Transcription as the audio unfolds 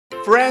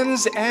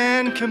friends,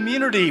 and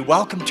community.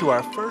 Welcome to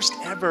our first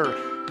ever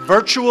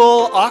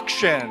virtual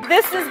auction.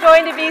 This is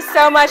going to be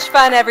so much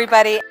fun,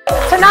 everybody.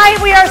 Tonight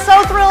we are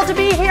so thrilled to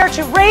be here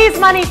to raise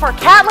money for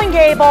Catlin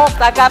Gabel.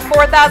 I've got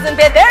 4,000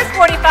 bid. There's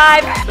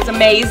 45. It was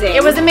amazing.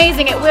 It was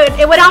amazing. It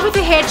went out with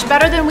a hitch,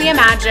 better than we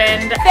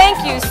imagined.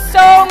 Thank you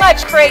so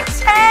much for a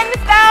 $10,000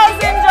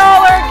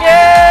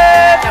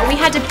 gift. We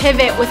had to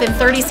pivot within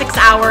 36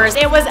 hours.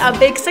 It was a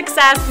big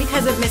success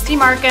because of Misty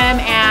Marquam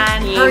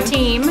and her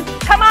team.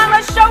 Come on,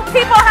 let's show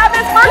people how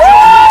this virtual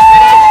auction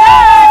is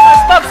done.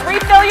 Folks,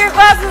 refill your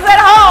glasses at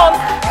home.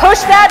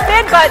 Push that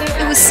bid button.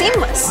 It was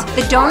seamless.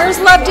 The donors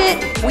loved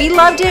it. We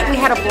loved it. We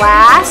had a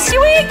blast.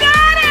 We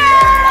got it!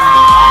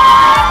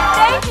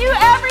 Thank you,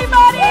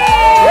 everybody!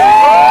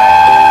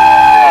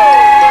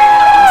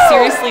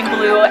 Seriously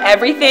blew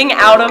everything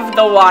out of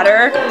the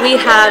water. We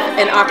have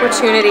an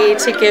opportunity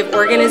to give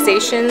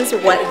organizations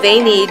what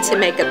they need to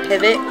make a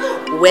pivot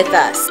with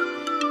us.